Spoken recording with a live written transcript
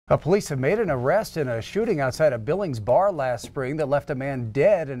Police have made an arrest in a shooting outside a Billings bar last spring that left a man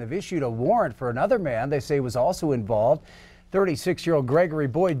dead and have issued a warrant for another man they say was also involved. 36-year-old Gregory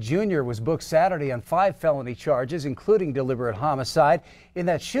Boyd Jr. was booked Saturday on 5 felony charges, including deliberate homicide, in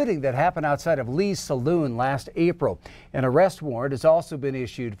that shooting that happened outside of Lee's Saloon last April. An arrest warrant has also been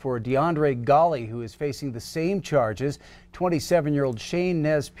issued for DeAndre Golly, who is facing the same charges. 27-year-old Shane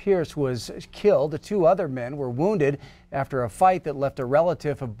Nez Pierce was killed. 2 other men were wounded after a fight that left a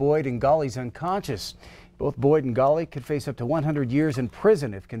relative of Boyd and Golly's unconscious. Both Boyd and Golly could face up to 100 years in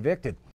prison if convicted.